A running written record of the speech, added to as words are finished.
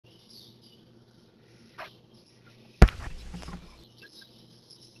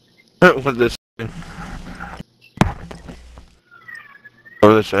What this? What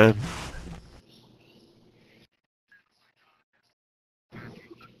are they saying?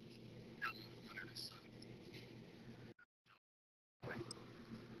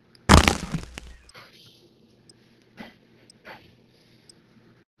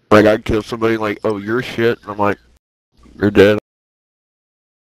 Like, I'd kill somebody like, oh, you're shit, and I'm like, you're dead.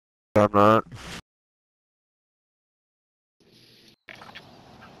 I'm not.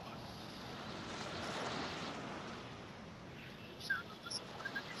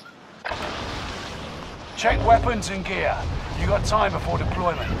 Check weapons and gear. You got time before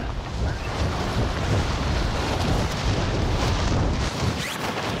deployment.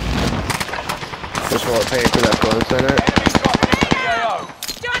 Just want to pay for that flow center. Enemy dropping into the AO.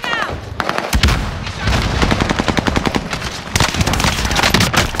 Done out!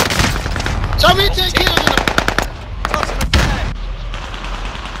 MAC10 Kill!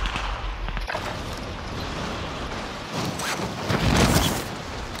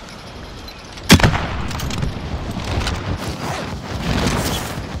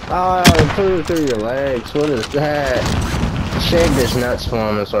 Oh, it flew through your legs. What is that? Shaved his nuts for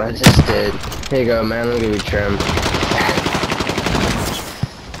him is what I just did. Here you go, man. Let me give you trim.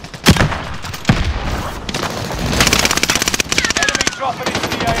 Enemy dropping into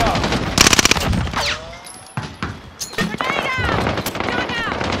the AO.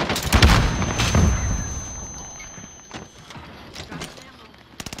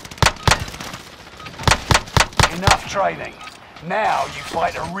 Enough training. Now you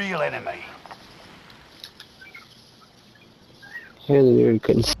fight a real enemy. Here the dude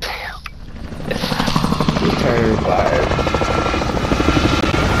couldn't stand. Return fire.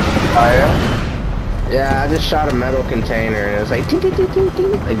 Fire? Yeah, I just shot a metal container and it was like ding, ding, ding, ding,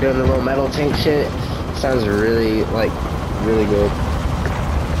 ding. Like doing the little metal tank shit. Sounds really really good.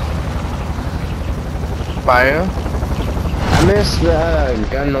 Fire? I miss the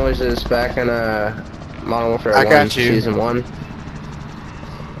gun noises back in Modern Warfare 1 Season 1.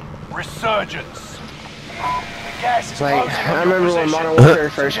 Resurgence. The gas is Like, closing I on your remember when position. Modern Warfare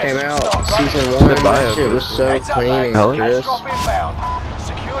first came out, Season 1, that shit was so Heads up, clean mate. and crisp. Drop inbound.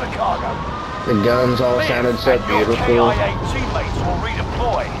 Secure the cargo. The guns all sounded so And your beautiful. KIA teammates will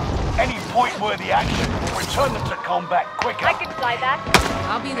redeploy. Any point-worthy action will return them to combat quicker. I can fly that.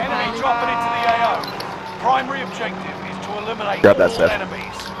 I'll be the Enemy pilot. dropping into the AO. Primary objective is to eliminate Grab that, all Seth.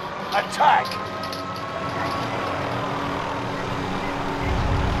 enemies. Attack.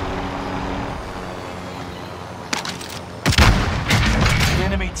 The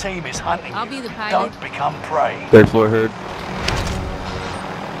enemy team is hunting I'll you. be the pilot. Don't become prey. Third floor heard.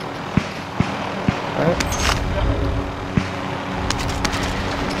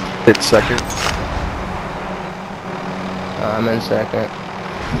 Hit second. I'm in second.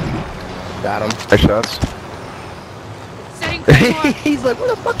 Got him. Nice shots. Setting Claymore. He's like, where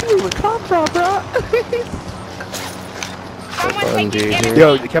the fuck did we come from, bro? Someone Fun, take the GG. enemy.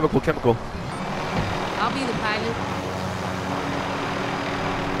 Yo, the chemical. I'll be the pilot.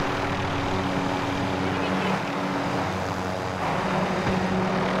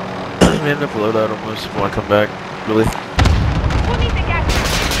 We ended up loadout almost. If you want to come back, really? Who needs the gas?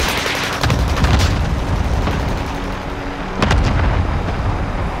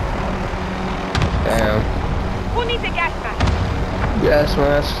 Damn. Who needs a gas mask? Gas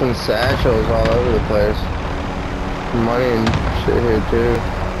masks and satchels all over the place. Money and shit here too.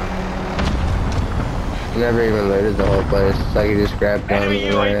 Never even looted the whole place. It's like you just grabbed guns Enemy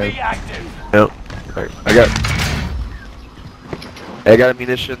and UAV ran. active. Yep. Alright, I got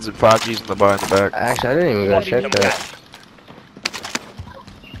munitions and 5Gs in the bar in the back. Actually, I didn't even go check that.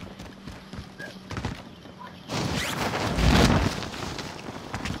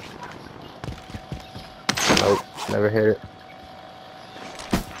 Nope, never hit it.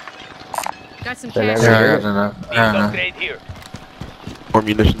 Got some They cash. never hit it. Upgrade here. More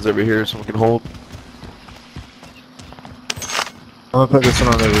munitions over here, someone can hold. I'm gonna put this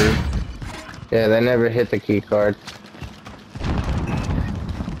one on the roof. Yeah, they never hit the key card.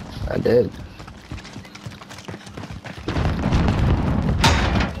 I did.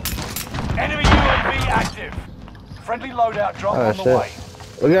 Enemy UAV active. Friendly loadout drop Oh on the shit. way.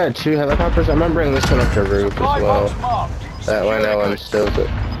 We got 2 helicopters. I'm gonna bring this one up to roof Supply as box well. marked. That way Secure no the one goods. steals it.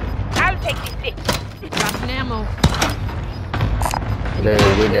 I'll take this stick. Dropping ammo.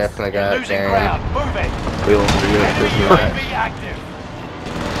 Dude, we definitely got Losing it. ground. Move it. We don't Enemy this UAV active.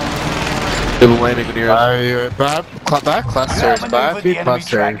 They were landing near us. Bad clusters, Outmaneuver bad the few enemy clusters.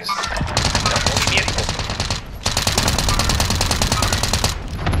 trackers.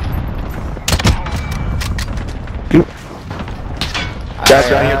 Guys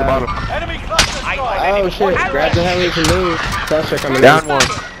down here at the bottom. Enemy cluster strike. Oh shit, grab the helis and move. Cluster coming Down in. one.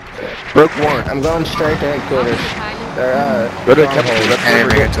 Broke one. I'm going straight to headquarters. They're, Go to the chemical. That's where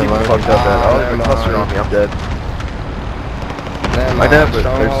we're getting people fucked up at. Oh, there's a never cluster mind. on me. I'm dead. Never I mind, know, but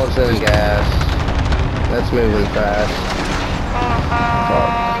Stronghold's there's- in gas. That's moving fast.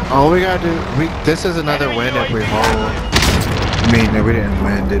 All we gotta do, this is another win if we hold. I mean, we didn't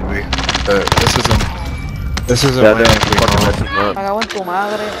win, did we? But this is a Yeah, win they're if we fucking hold. messing them up. Me cago en tu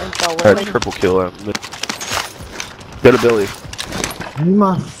madre, el I had cabrón. triple kill out. Go to Billy. You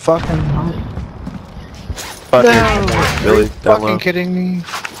my fucking Fuck No. you. Billy, down fucking low. kidding me?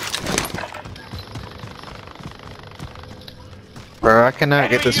 Bro, I cannot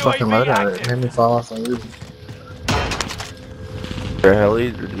get this fucking load out. It made me fall off the roof. Is there a heli?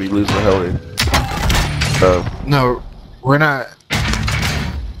 Or did we lose the heli? Oh. No, we're not.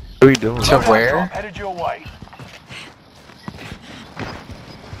 What are you doing? To Loadout where? drop headed your way.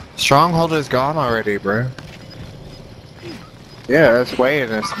 Stronghold is gone already, bro. Yeah, that's way in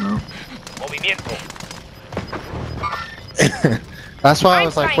this now. Movimiento. That's why I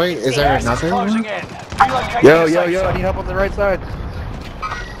was like, wait, is there Gas is another closing one? in. Relocating Yo, the yo, safe yo, I zone. need help on the right side.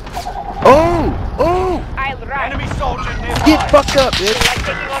 Oh! Oh! I'll run. Enemy soldier nearby. Get fucked up, bitch! Like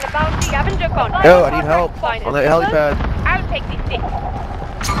taking on a bounty, scavenger hunt. Yo, I need help Find on a the weapon. helipad. I'll take this stick.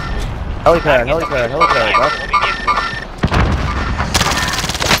 Helipad, helipad, helipad. Movimiento.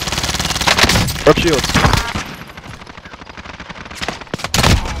 Broke shields.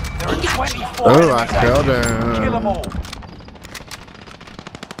 There are 24 Oh, I enemies fell active. down. Kill them all.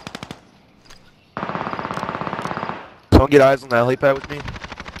 Someone get eyes on the helipad with me.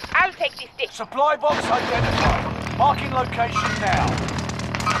 I'll take this stick. Supply box identified. Marking location now.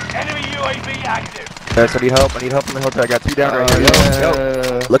 Enemy UAV active. Yes, I need help. I need help on the helipad. I got two down right here. Yo,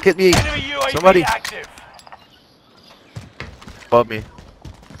 yo. Look at me. Enemy UAV Somebody. active. Above me.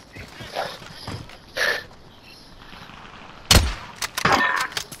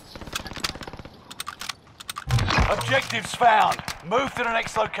 Objectives found. Move to the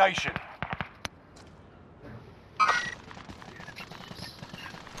next location.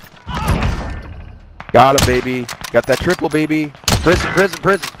 Got him, baby. Got that triple, baby. Prison, prison,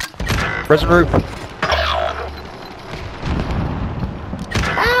 prison. Prison roof.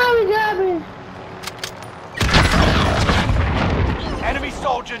 Enemy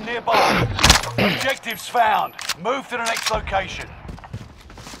soldier nearby. Objectives found. Move to the next location.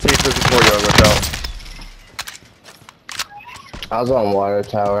 Team prison courtyard, watch out. I was on water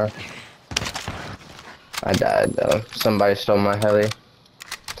tower. I died though. Somebody stole my heli.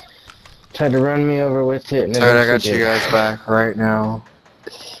 Tried to run me over with it. And Alright, I got eventually you did. guys back right now.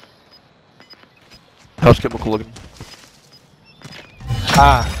 How's chemical looking?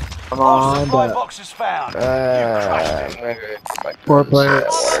 Ah, come All on, supply but boxes found. You crushed it. 4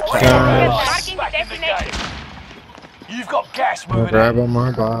 plates. Marking Back in the destination. game. You've got gas I'll moving grab in. one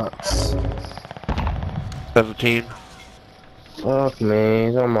more box. 17. Fuck me,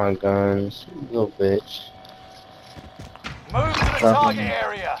 he's on my guns. You little bitch. Move to the target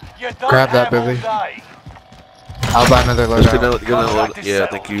area. You don't Grab that, have all Billy. day. I'll buy another Just gonna, loadout. gonna load. Yeah,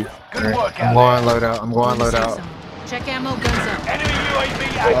 thank you. Good Alright, work I'm out going loadout. I'm going Safe loadout. zone. Check ammo, guns up. there. Enemy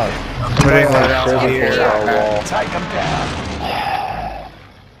UAV active. I'm putting loadout Prison here. wall. Take them down.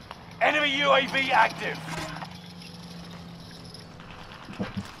 Enemy UAV active.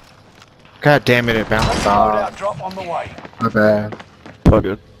 God damn it, it bounced off. Loadout drop on the way. My bad. All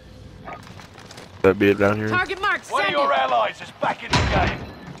good. That be it down here. Target marked. One of Send your it. allies is back in the game.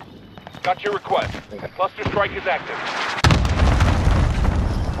 Got your request. Cluster strike is active.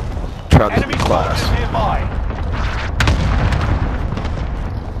 Try this Enemy new class. soldiers nearby.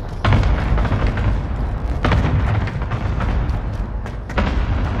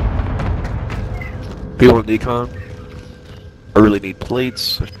 People in decon. I really need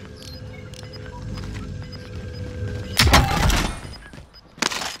plates.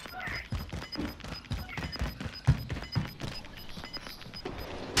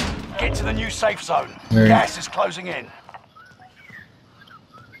 Get to the new safe zone. Alright. Gas is closing in.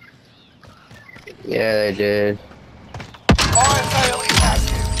 Yeah, they did. Fire sale is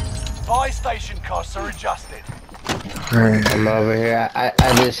active. Buy station costs are adjusted. Alright. I'm over here. I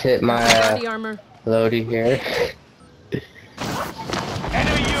just hit my Body armor. loadie here.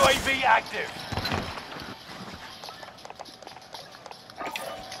 Enemy UAV active.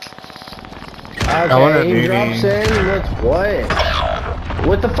 want a Okay, he nudie. drops in with what?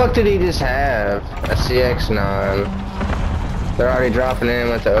 What the fuck did he just have? A CX-9. They're already dropping in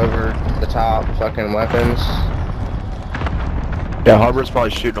with the over-the-top fucking weapons. Yeah, Harbor's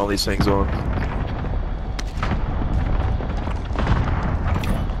probably shooting all these things on.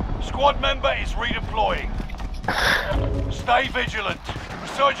 Squad member is redeploying. Stay vigilant.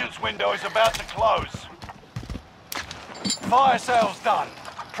 Resurgence window is about to close. Fire sales done.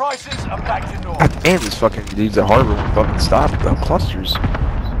 Prices are back to normal. God damn, these fucking dudes at Harbor won't fucking stop the clusters. Enemy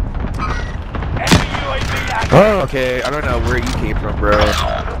UAV active. Oh, okay. I don't know where you came from, bro.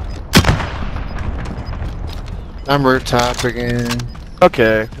 I'm rooftop again.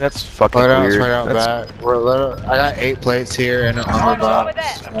 Okay, that's fucking Loadout's weird. right out That's- back. We're little. I got 8 plates here and an armor Time's up.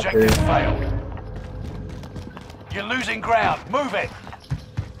 box. Objective failed. You're losing ground. Move it.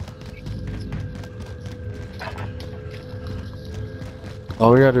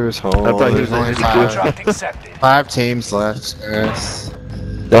 All we gotta do is hold. I thought he was There's only in Contract accepted. 5 teams left, guys.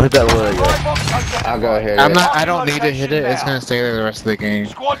 Don't hit that little yet. Supply box identified. I'll go ahead. I'm Yeah. not. I don't need to hit it. It's Now. gonna stay there the rest of the game.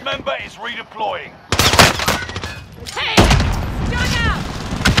 Squad member is redeploying. Hey! Stun out!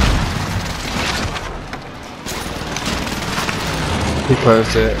 He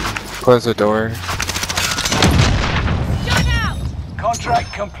closed it. Close the door. Stun out!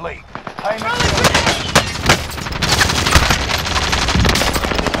 Contract complete. Payment.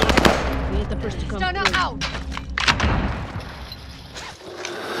 We hit the first to come. Stun out!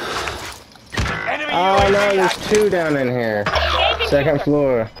 Enemy Oh UAV no, there's active. 2 down in here. Second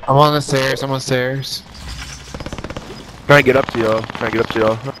floor. I'm on the stairs. I'm on stairs. Try and get up to y'all. Try and get up to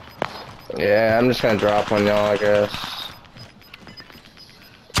y'all. Yeah, I'm just gonna drop on y'all, I guess.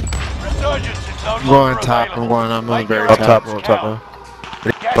 Resurgence is no I'm longer going top. I'm available. going. I'm on the Make very your Up top. top, efforts on top count. now.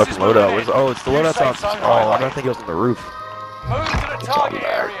 We need Gas fucking is loadout. moving Where's, in. oh, it's the New loadout's safe on. zone Oh, I highlighted. don't think it was on the roof. Move to the target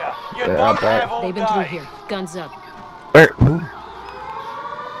area. You Yeah, don't up there. have all They've been through day. here. Guns up. Where? Who?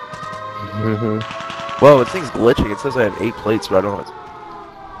 Mhm. Whoa, this thing's glitching. It says I have 8 plates, but I don't know.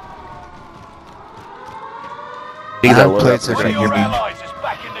 I That have loadout plates for if One you of sure. give your me. allies is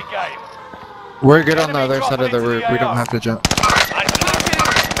back in the game. We're good on the other side of the roof. We don't have to jump.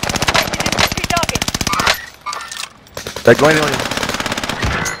 That going on.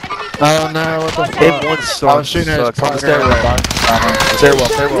 Oh no! What the Hey, fuck? one I sucks. was shooting at his Sucks. On the partner. stairwell.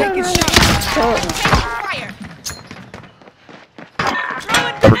 Stairwell. Taking shots. Fire!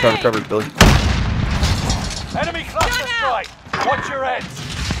 Cover, Billy. Enemy cluster strike. Watch your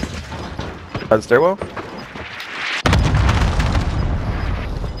heads. By the stairwell?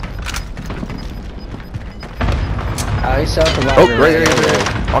 He's self-surviving. Oh, right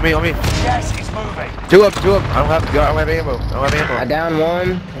here. On me. Gas is moving. 2 up. I don't have ammo. I down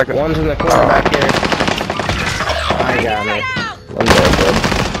one. Okay. One's in the corner back here. I got me. I'm dead, bud.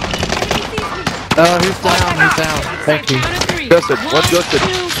 Oh, he's down. He's down. Thank you. Count of 3. Ghosted. One ghosted. 2,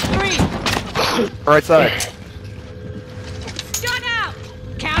 3. Right side. Stun out!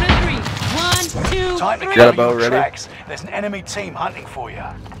 Count of 3. 1, 2, Time to 3. Got a cover bow your ready? tracks. There's an enemy team hunting for you.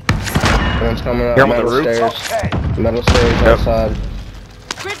 One's coming up. Here, I'm on the Metal roof. Top stairs. 10. Metal stairs Yep. outside.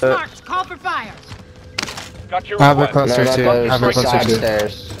 Grid's marked. Call for fire. Got your I have a request. cluster No, too. not I have a those. cluster Side too.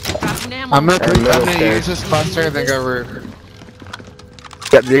 stairs. Dropping ammo. I'm middle gonna stairs. use this cluster and then go roof.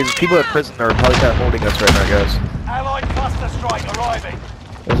 Yeah, the people at prison are probably kind of holding us right now, guys. Allied cluster strike arriving.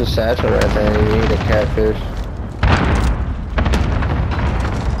 There's a satchel right there. You need a catfish.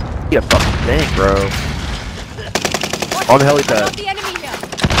 Yeah, fucking thing, bro. On the helipad. The enemy here.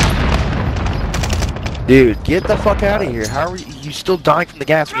 Dude, get the fuck out of here. How are you still dying from the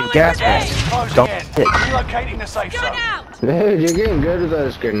gas? We have gas Gas is mask. closing Don't in. hit. Relocating the safe Stun zone. out! Dude, you're getting good with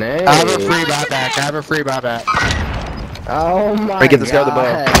those grenades. I have a free buyback. I have a free buyback. Oh my Alright, get this guy with the bow.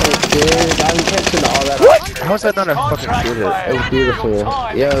 god. Dude, I'm catching all that. What? How is that not a fucking Contract shit hit? failed. It's beautiful. Your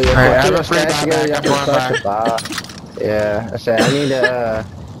time. Yo, Alright, I have put a your free stats together, buyback. you I'm have to going start to buy. Yeah, I said I need to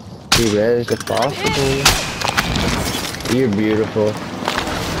be ready as possible. You're beautiful.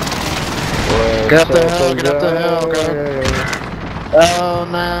 Whoa, Get up the so hill, get up the hill, good. Oh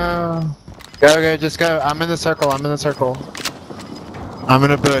no. Go, just go. I'm in the circle. I'm in the circle. I'm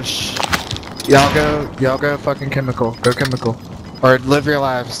in a bush. Y'all go fucking chemical. Go chemical. Or live your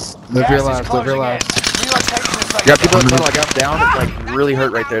lives. Live your Gas is lives. Live your closing in. lives. Relocating the safe You got people in zone. the tunnel. I got down. It's like really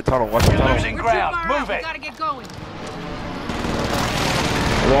hurt right there. Tunnel. Watch the You're tunnel. losing We're too ground. far Move out. We it. gotta get going.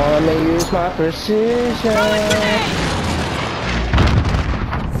 Wanna use my precision.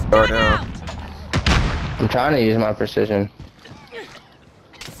 Oh no. I'm trying to use my precision.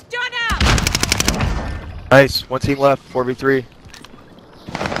 Stun out! Nice. One team left. 4v3.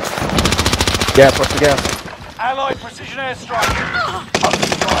 Gas. Watch the gas. Allied precision airstrike. Up to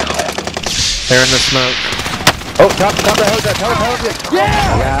the right left. They're in the smoke. Oh, top the hose. Top.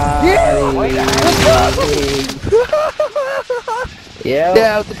 Yeah!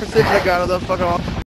 Yeah, with the precision I got on the fucking off.